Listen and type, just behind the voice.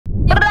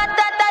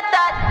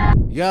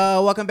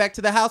Yo, welcome back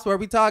to the house where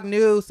we talk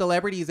news,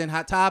 celebrities, and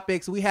hot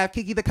topics. We have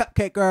Kiki the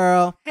Cupcake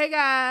Girl. Hey,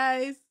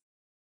 guys.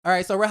 All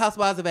right, so we're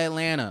Housewives of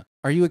Atlanta.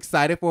 Are you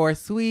excited for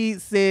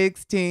Sweet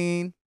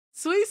 16?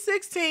 Sweet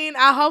 16.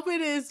 I hope it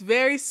is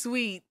very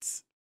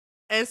sweet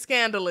and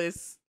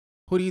scandalous.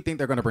 Who do you think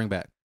they're going to bring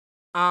back?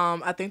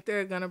 I think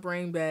they're going to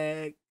bring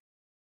back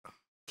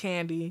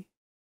Candy.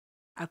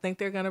 I think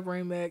they're going to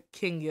bring back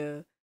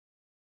Kenya.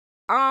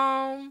 You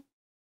know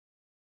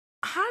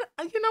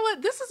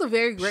what? This is a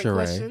very great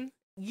question.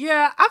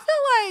 Yeah, I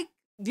feel like,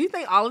 do you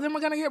think all of them are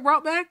going to get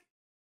brought back?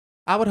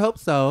 I would hope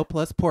so,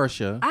 plus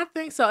Portia. I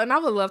think so, and I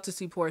would love to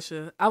see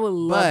Portia. I would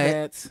love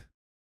that.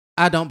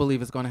 I don't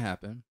believe it's going to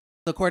happen.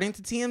 According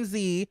to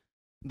TMZ,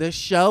 the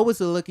show is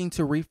looking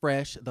to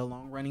refresh the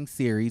long-running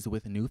series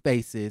with new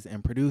faces,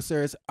 and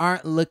producers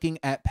aren't looking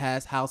at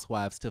past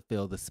housewives to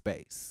fill the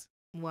space.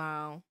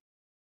 Wow.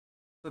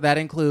 So that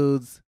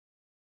includes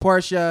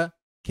Portia,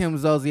 Kim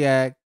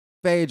Zolciak,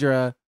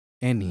 Phaedra,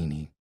 and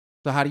Nene.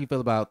 So how do you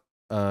feel about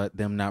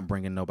them not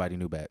bringing nobody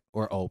new back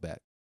or old back?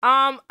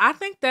 I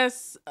think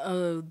that's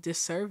a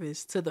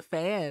disservice to the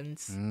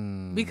fans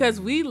because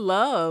we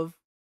love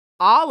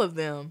all of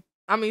them.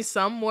 I mean,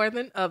 some more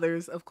than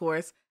others, of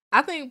course.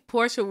 I think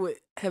Portia would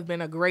have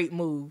been a great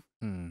move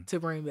to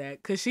bring back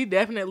because she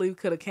definitely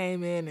could have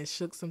came in and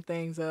shook some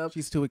things up.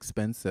 She's too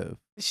expensive.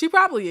 She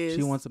probably is.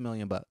 She wants $1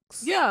 million.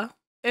 Yeah,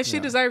 and she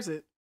deserves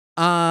it.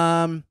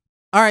 All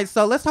right,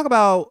 so let's talk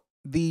about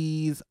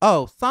these.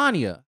 Oh,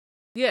 Sonya.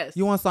 Yes.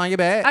 You want Sonya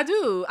back? I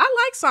do.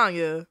 I like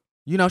Sonya.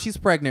 You know she's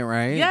pregnant,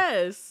 right?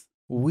 Yes.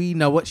 We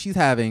know what she's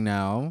having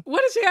now.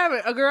 What is she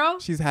having? A girl?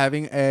 She's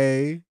having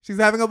a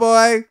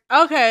boy.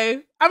 Okay.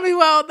 I mean,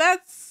 well,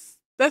 that's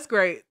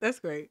great. That's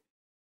great.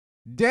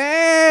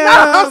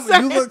 Damn. No,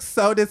 you look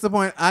so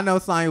disappointed. I know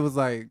Sonya was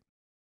like,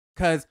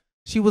 because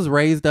she was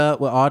raised up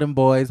with all them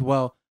boys.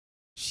 Well,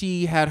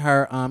 she had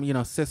her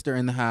sister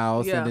in the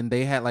house, and then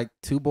they had like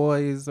 2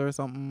 boys or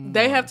something.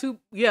 They have 2.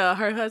 Yeah,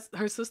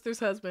 her sister's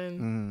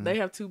husband. They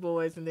have 2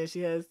 boys, and then she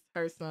has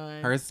her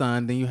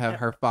son. Then you have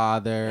her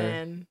father,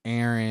 and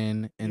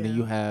Aaron, and then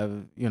you have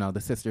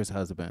the sister's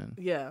husband.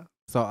 Yeah.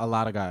 So a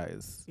lot of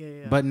guys.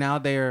 Yeah. But now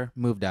they're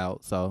moved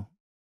out. So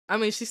I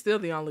mean, she's still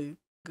the only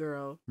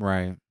girl.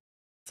 Right.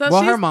 So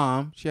her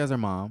mom. She has her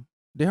mom.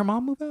 Did her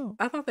mom move out?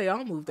 I thought they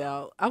all moved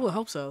out. I would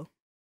hope so.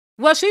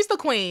 Well, she's the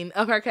queen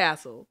of her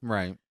castle.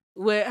 Right.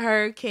 With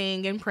her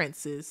king and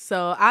princes.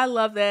 So I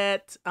love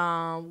that.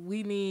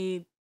 We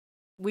need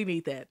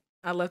that.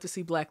 I love to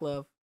see black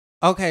love.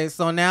 Okay,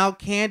 so now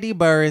Kandi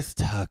Burruss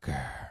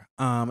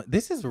Tucker.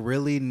 This is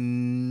really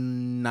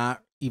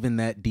not even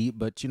that deep,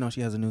 but she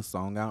has a new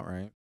song out,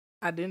 right?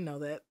 I didn't know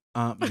that.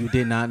 You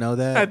did not know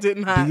that? I did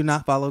not. Do you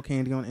not follow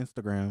Kandi on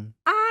Instagram?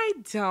 I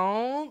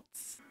don't.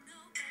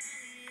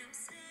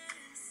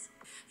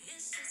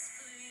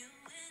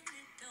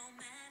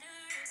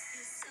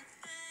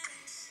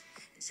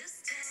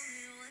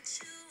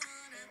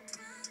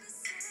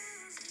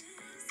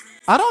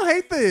 I don't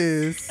hate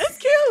this. It's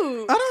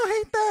cute. I don't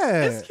hate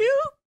that. It's cute.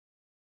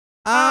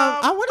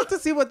 I wanted to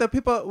see what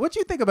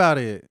you think about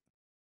it.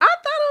 I thought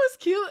it was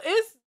cute.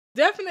 It's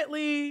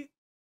definitely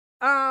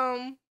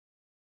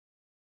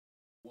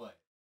what?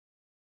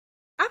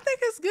 I think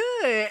it's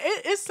good.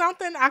 It's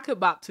something I could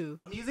bop to.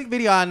 Music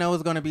video I know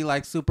is gonna be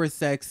like super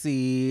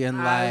sexy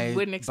and like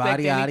wouldn't expect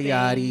body yaddy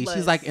yaddy. less.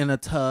 She's like in a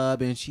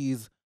tub and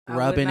she's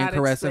rubbing and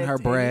caressing her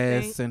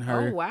breasts and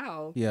her. Oh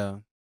wow. Yeah.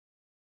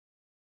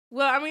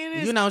 Well, I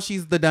mean,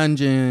 she's the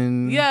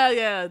dungeon.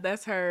 Yeah,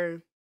 that's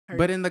her.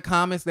 But in the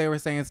comments, they were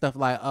saying stuff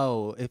like,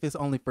 "Oh, if it's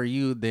only for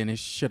you, then it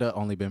should have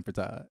only been for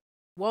Todd."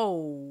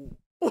 Whoa.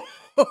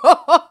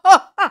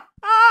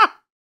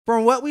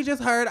 From what we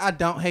just heard, I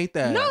don't hate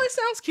that. No, it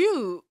sounds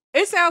cute.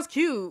 It sounds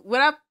cute.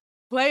 Would I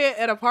play it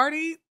at a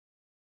party?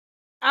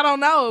 I don't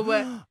know,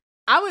 but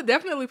I would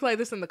definitely play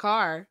this in the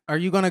car. Are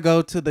you gonna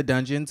go to the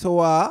Dungeon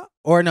tour?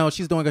 Or no,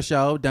 she's doing a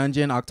show,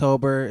 Dungeon,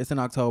 October. It's in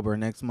October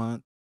next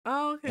month.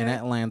 Oh, okay. In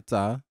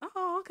Atlanta.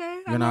 Oh,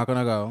 okay. You're not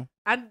gonna go?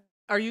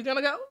 Are you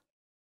gonna go?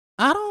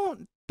 I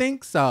don't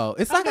think so.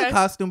 It's like a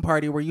costume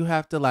party where you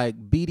have to like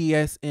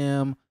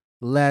BDSM,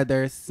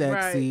 leather,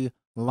 sexy,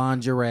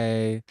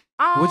 lingerie.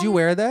 Would you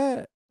wear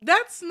that?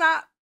 That's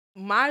not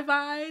my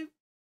vibe,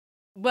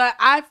 but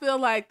I feel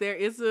like there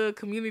is a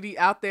community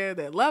out there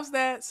that loves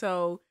that,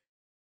 so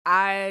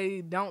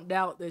I don't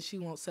doubt that she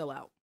won't sell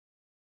out.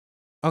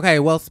 Okay,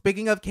 well,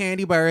 speaking of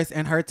Kandi Burruss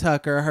and her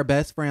Tucker, her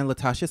best friend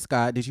LaTocha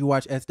Scott, did you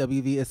watch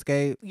SWV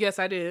Escape? Yes,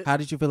 I did. How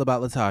did you feel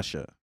about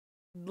LaTocha?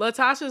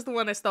 LaTocha's the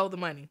one that stole the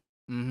money.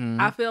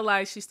 Mm-hmm. I feel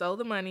like she stole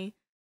the money.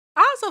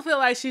 I also feel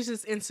like she's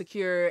just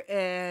insecure,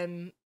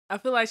 and I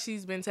feel like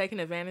she's been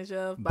taken advantage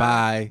of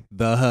by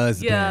the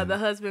husband. Yeah, the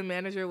husband,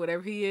 manager,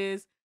 whatever he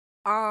is.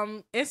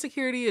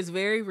 Insecurity is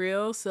very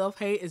real.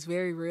 Self-hate is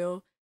very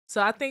real.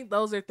 So I think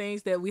those are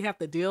things that we have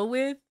to deal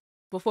with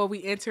before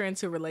we enter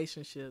into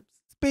relationships.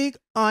 Speak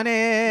on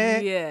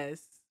it. Yes,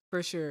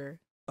 for sure.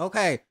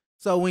 Okay,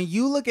 so when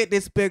you look at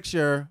this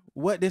picture,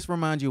 what this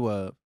reminds you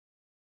of?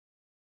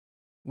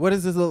 What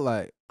does this look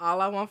like? All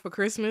I Want for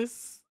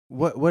Christmas.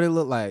 What it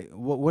look like?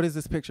 What is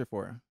this picture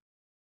for?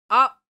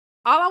 All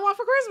I want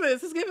for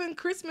Christmas is giving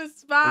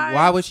Christmas vibes.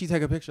 Why would she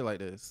take a picture like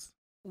this?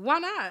 Why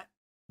not?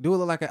 Do it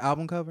look like an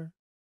album cover?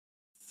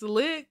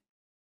 Slick.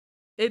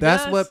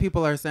 That's what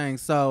people are saying.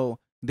 So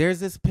there's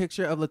this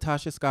picture of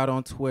LaTocha Scott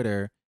on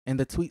Twitter, and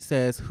the tweet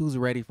says, "Who's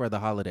ready for the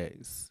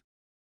holidays?"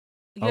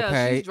 Yeah,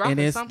 okay, she's dropping and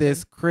it's something.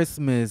 this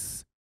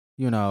Christmas,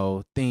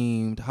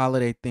 themed,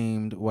 holiday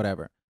themed,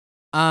 whatever.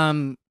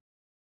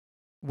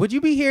 Would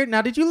you be here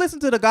now? Did you listen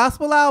to the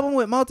gospel album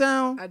with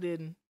Motown? I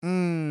didn't.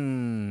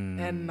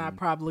 And I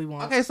probably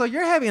won't. Okay, so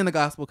you're heavy in the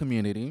gospel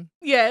community.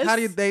 Yes. How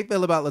do they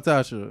feel about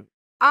LaTocha?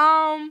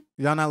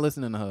 Y'all not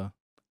listening to her?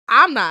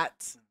 I'm not.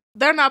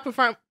 They're not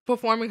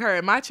performing her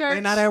at my church. They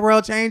not at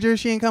World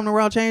Changers? She ain't come to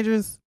World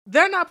Changers?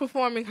 They're not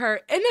performing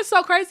her. And it's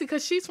so crazy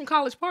because she's from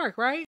College Park,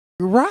 right?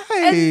 Right.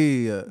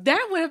 And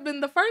that would have been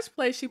the first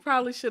place she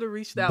probably should have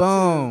reached out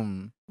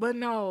Boom. to. But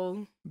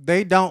no.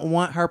 They don't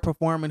want her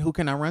performing Who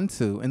Can I Run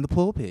To in the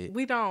pulpit.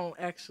 We don't,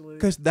 actually.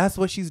 Because that's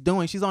what she's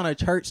doing. She's on a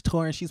church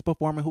tour and she's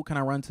performing Who Can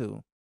I Run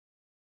To.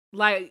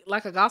 Like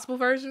a gospel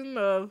version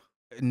of...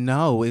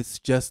 No, it's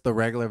just the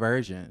regular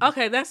version.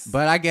 Okay,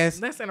 But I guess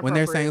that's when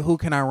they're saying Who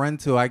Can I Run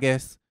To, I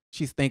guess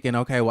she's thinking,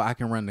 okay, well, I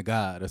can run to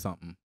God or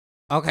something.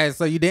 Okay,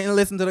 so you didn't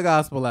listen to the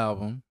gospel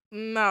album.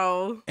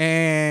 No.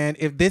 And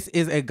if this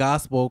is a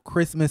gospel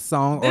Christmas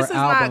song or album. This is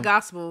not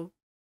gospel.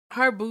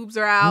 Her boobs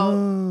are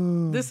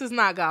out. This is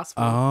not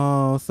gospel.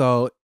 Oh,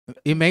 so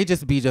it may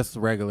just be just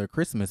regular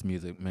Christmas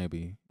music,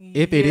 maybe.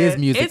 If it is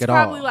music at all.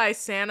 It's probably like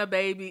Santa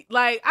Baby.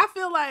 Like, I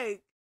feel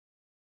like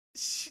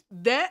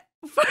that...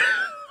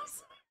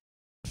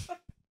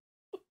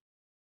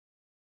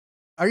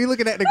 Are you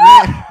looking at the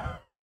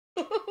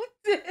grid?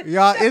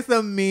 Y'all, it's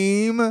a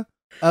meme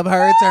of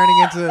her turning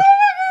into... Oh my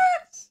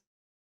gosh.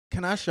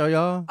 Can I show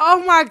y'all?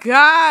 Oh my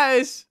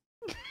gosh.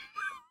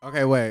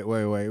 Okay, wait.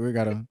 We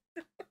gotta...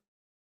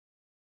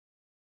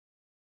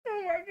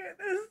 Oh my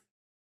goodness.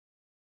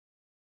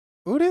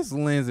 Ooh, this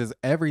lens is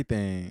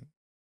everything.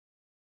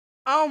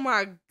 Oh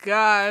my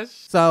gosh.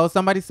 So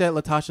somebody said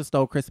LaTocha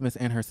stole Christmas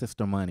and her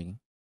sister money.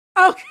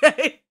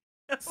 Okay.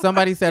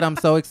 Somebody said, I'm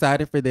so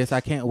excited for this.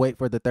 I can't wait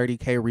for the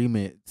 30K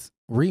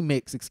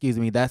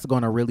remix, that's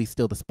going to really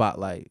steal the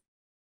spotlight.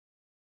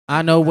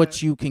 I know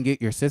what you can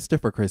get your sister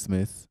for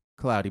Christmas,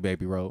 Cloudy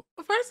Baby wrote.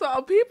 First of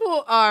all,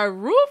 people are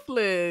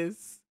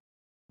ruthless.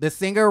 The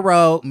singer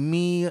wrote,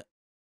 me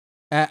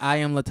at I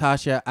Am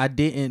LaTocha, I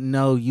didn't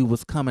know you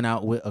was coming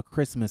out with a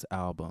Christmas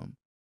album.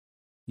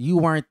 You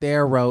weren't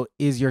there, wrote,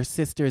 is your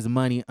sister's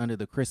money under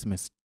the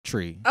Christmas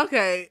tree?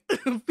 Okay,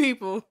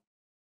 people.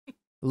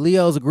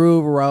 Leo's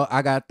Groove wrote,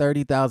 I got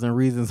 30,000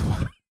 reasons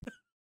why.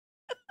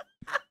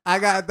 I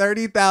got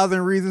 30,000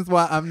 reasons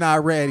why I'm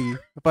not ready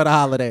for the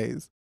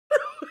holidays.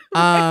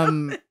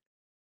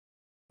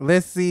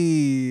 Let's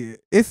see.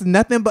 It's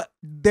nothing but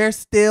they're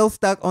still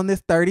stuck on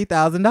this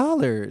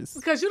 $30,000.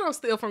 Because you don't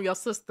steal from your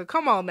sister.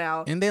 Come on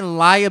now. And then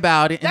lie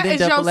about it and then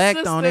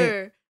deflect on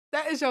it.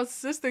 That is your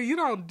sister. You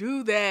don't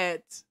do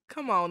that.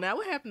 Come on now.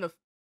 What happened to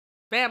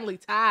family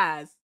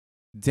ties?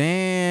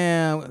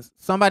 Damn.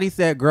 Somebody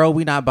said, girl,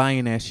 we not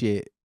buying that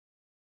shit.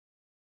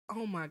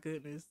 Oh my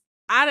goodness.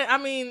 I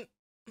mean.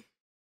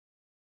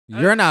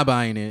 You're not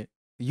buying it.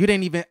 You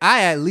didn't even.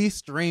 I at least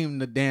streamed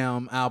the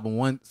damn album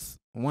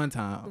one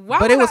time.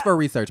 But it was for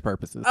research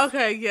purposes.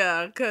 Okay,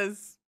 yeah.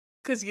 Cause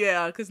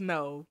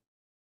no.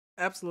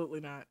 Absolutely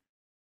not.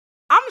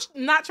 I'm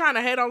not trying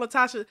to hate on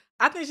LaTocha.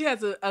 I think she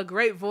has a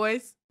great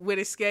voice with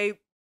Escape.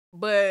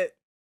 But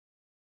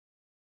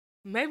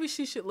maybe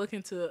she should look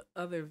into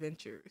other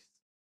ventures.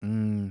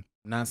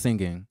 Not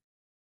singing.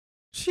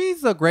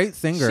 She's a great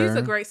singer. She's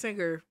a great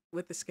singer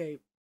with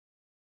Escape.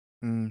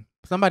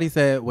 Somebody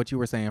said what you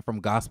were saying,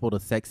 from gospel to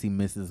sexy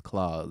Mrs.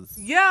 Claus.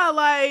 Yeah,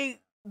 like,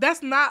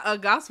 that's not a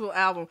gospel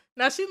album.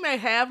 Now, she may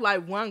have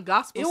like one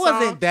gospel song. It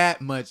wasn't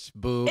that much,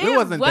 boo. It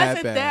wasn't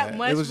that bad. That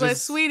much, it was but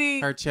just sweetie,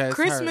 her chest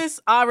Christmas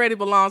already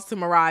belongs to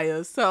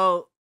Mariah.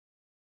 So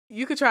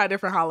you could try a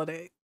different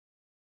holiday.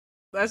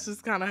 That's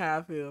just kind of how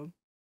I feel.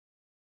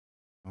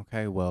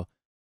 Okay, well,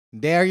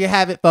 there you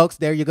have it, folks.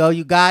 There you go.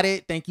 You got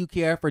it. Thank you,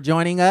 Kiara, for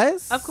joining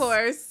us. Of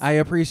course. I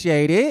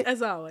appreciate it.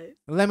 As always.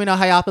 Let me know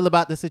how y'all feel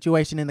about the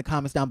situation in the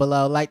comments down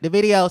below. Like the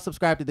video,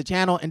 subscribe to the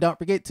channel, and don't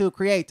forget to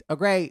create a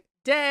great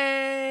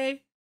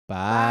day.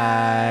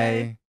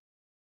 Bye.